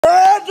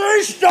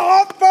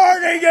stop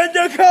burning in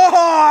the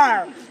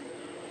car?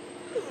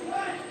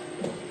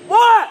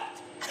 What?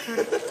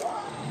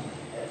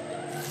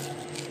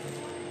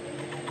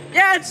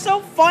 Yeah, it's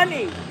so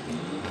funny.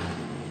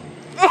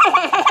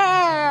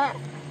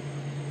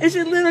 It's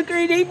a little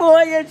green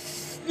boy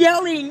that's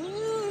yelling.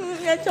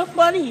 That's so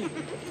funny.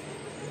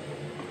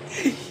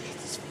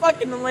 It's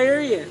fucking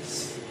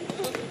hilarious.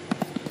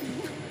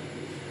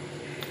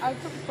 I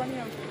took funny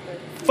on Twitter.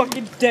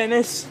 Fucking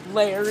Dennis,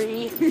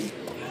 Larry.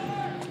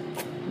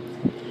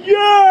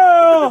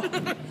 Yeah!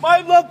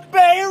 My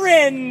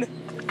LeBaron!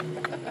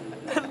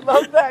 I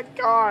love that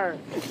car.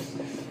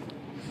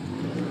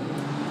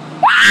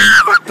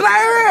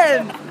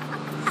 McLaren!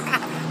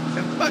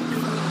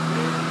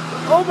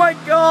 Oh my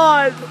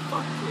god!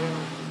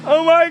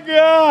 Oh my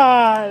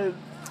god!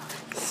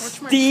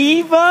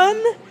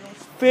 Steven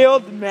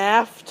failed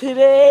math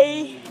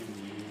today.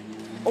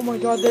 Oh my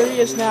god, there he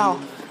is now.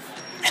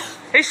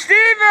 Hey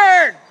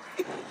Steven!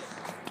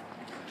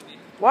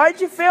 Why'd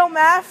you fail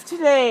math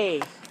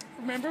today?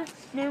 Remember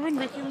when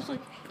Ricky was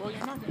like, well,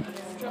 you're not going to do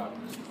your job.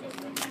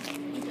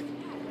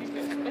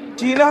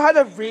 Do you know how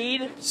to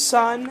read,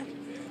 son?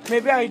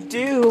 Maybe I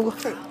do.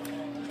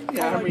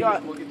 Yeah, oh my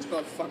god. We'll get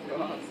to fuck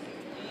off.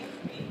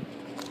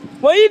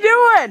 What are you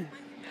doing?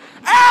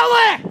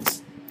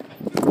 Alex!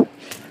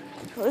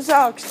 What's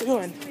Alex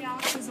doing?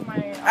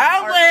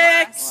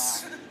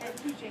 Alex!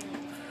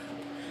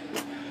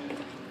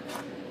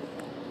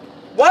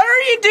 What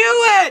are you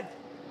doing?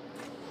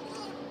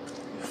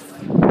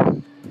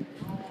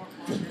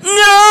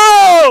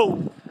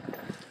 No!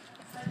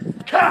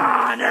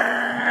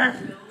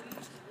 Connor!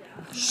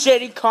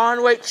 Shitty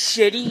Conway,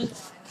 shitty.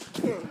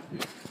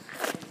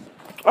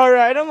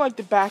 Alright, I don't like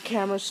the back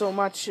camera so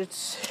much.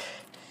 It's...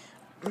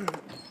 Oh my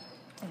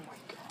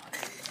god.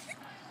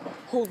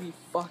 Holy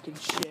fucking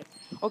shit.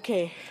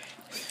 Okay,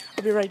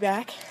 I'll be right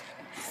back.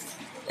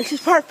 This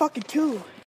is part fucking 2.